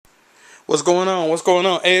What's going on? What's going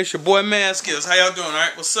on? Hey, it's your boy Mad Skills. How y'all doing?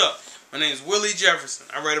 Alright, what's up? My name is Willie Jefferson.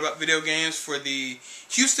 I write about video games for the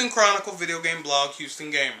Houston Chronicle video game blog, Houston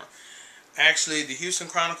Gamer. Actually, the Houston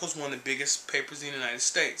Chronicle is one of the biggest papers in the United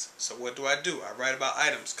States. So what do? I write about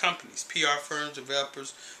items, companies, PR firms,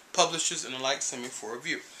 developers, publishers, and the like, send me for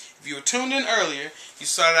review. If you were tuned in earlier, you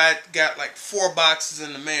saw that I got like 4 boxes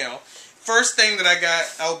in the mail. First thing that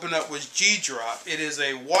I opened up was G-Drop. It is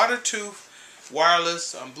a waterproof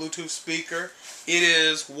wireless Bluetooth speaker. It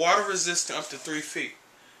is water resistant up to 3 feet.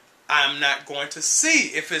 I'm not going to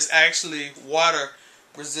see if it's actually water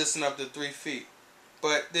resistant up to 3 feet.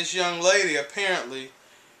 But this young lady, apparently,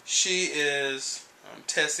 she is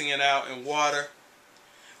testing it out in water.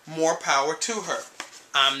 More power to her.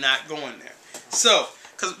 I'm not going there. So,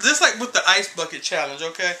 because just like with the ice bucket challenge,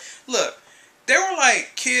 okay? Look, there were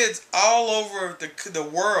like kids all over the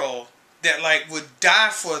world that like would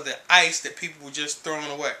die for the ice that people were just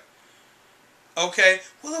throwing away. Okay?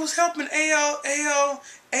 Well, it was helping ALS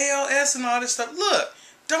and all this stuff. Look,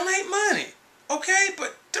 donate money. Okay?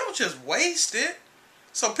 But don't just waste it.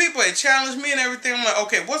 So people had challenged me and everything. I'm like,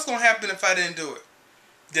 okay, what's going to happen if I didn't do it?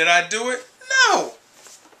 Did I do it? No.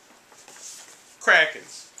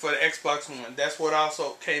 Krakens for the Xbox One. That's what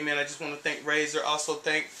also came in. I just want to thank Razer. Also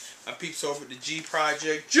thank my peeps over at the G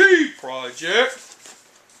Project.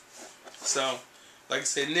 So, like I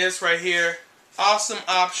said, this right here, awesome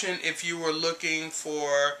option if you were looking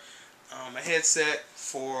for a headset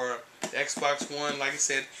for the Xbox One. Like I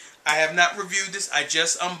said, I have not reviewed this. I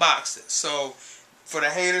just unboxed it. So, for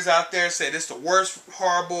the haters out there say this is the worst,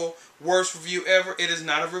 horrible, worst review ever, it is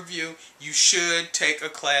not a review. You should take a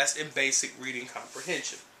class in basic reading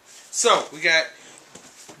comprehension. So, we got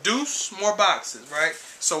deuce more boxes, right?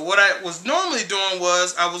 So, what I was normally doing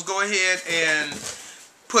was I was go ahead and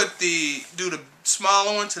do the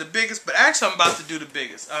smaller one to the biggest, but actually I'm about to do the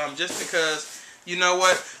biggest, just because, you know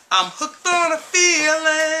what, I'm hooked on a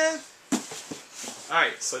feeling.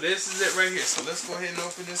 Alright, so this is it right here, so let's go ahead and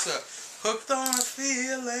open this up. Hooked on a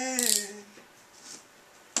feeling.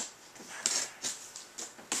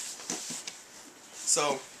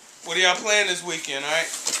 So, what are y'all playing this weekend, alright?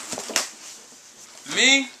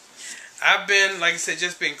 Me, I've been, like I said,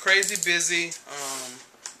 just been crazy busy.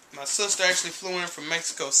 My sister actually flew in from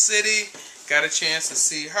Mexico City. Got a chance to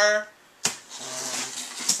see her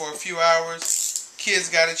for a few hours. Kids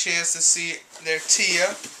got a chance to see their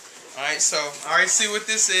Tia. Alright, so I already see what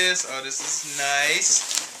this is. Oh, this is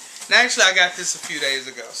nice. And actually, I got this a few days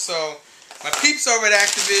ago. So, my peeps over at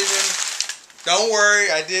Activision, don't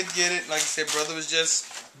worry, I did get it. Like I said, brother was just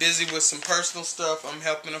busy with some personal stuff. I'm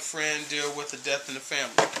helping a friend deal with a death in the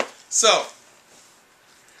family. So,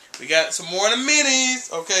 we got some more of the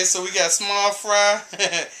minis. Okay, so we got small fry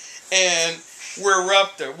and we're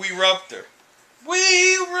Ruptor. We Ruptor.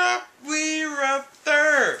 We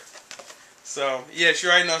Ruptor. So, yes, you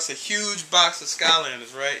already know it's a huge box of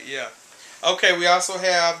Skylanders, right? Yeah. Okay, we also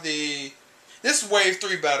have this is Wave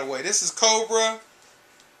 3, by the way. This is Cobra,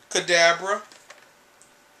 Kadabra.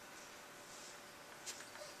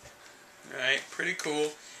 Alright, pretty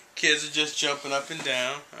cool. Kids are just jumping up and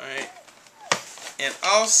down. Alright. And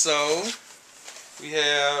also, we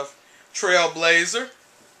have Trailblazer.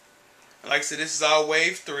 Like I said, this is all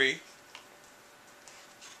Wave 3.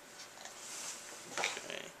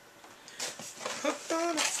 Okay. Hooked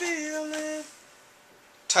on a feeling.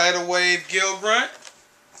 Tidal Wave Gilgrunt.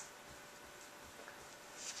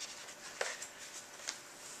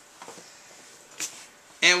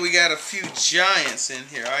 And we got a few giants in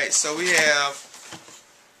here. Alright, so we have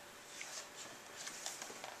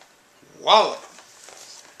Wallop.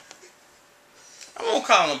 I won't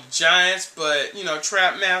call them giants, but, you know,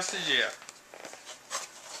 Trap Masters, yeah.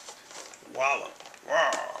 Wallop.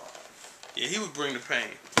 Wow. Yeah, he would bring the pain.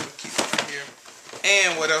 We'll keep it right here.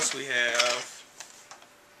 And what else we have?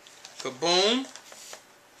 Kaboom.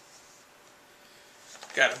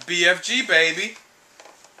 Got a BFG, baby.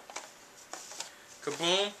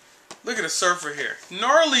 Kaboom. Look at the surfer here.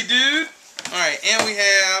 Gnarly, dude. Alright, and we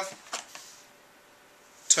have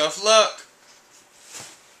Tough Luck.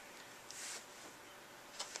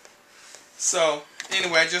 So,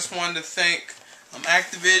 anyway, I just wanted to thank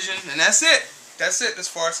Activision, and that's it. That's it as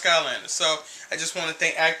far as Skylanders. So, I just want to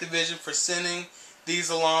thank Activision for sending these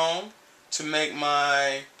along to make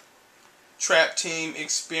my Trap Team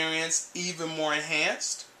experience even more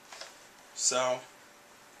enhanced. So,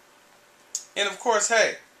 and of course,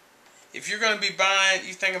 hey, if you're going to be buying,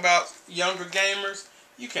 you think about younger gamers,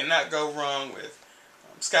 you cannot go wrong with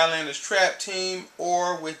Skylanders Trap Team,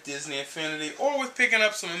 or with Disney Infinity, or with picking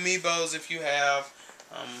up some amiibos if you have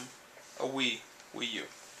a Wii U.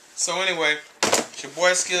 So anyway, It's your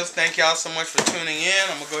boy Skills. Thank y'all so much for tuning in.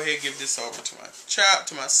 I'm gonna go ahead and give this over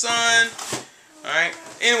to my son. Alright.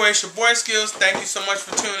 Anyway, it's your boy Skills. Thank you so much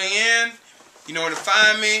for tuning in. You know where to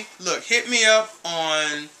find me. Look, hit me up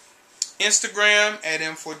on Instagram at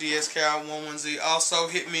M4d Ski11z. Also,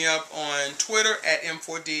 hit me up on Twitter at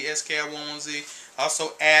M4d Ski11z.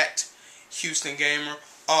 Also, at Houston Gamer,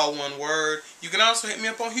 all one word. You can also hit me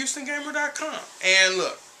up on HoustonGamer.com. And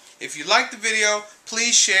look, if you like the video,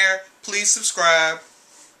 please share, please subscribe.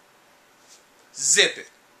 Zip it.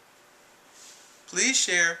 Please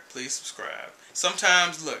share, please subscribe.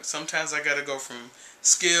 Sometimes, look, sometimes I gotta go from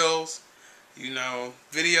skills, you know,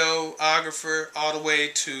 videographer, all the way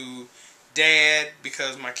to dad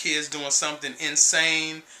because my kid's doing something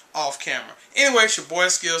insane off camera. Anyway, it's your boy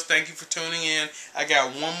Skills. Thank you for tuning in. I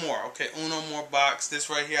got one more, okay? Uno more box. This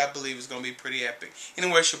right here I believe is going to be pretty epic.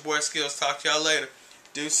 Anyway, it's your boy Skills. Talk to y'all later.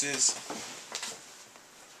 Deuces.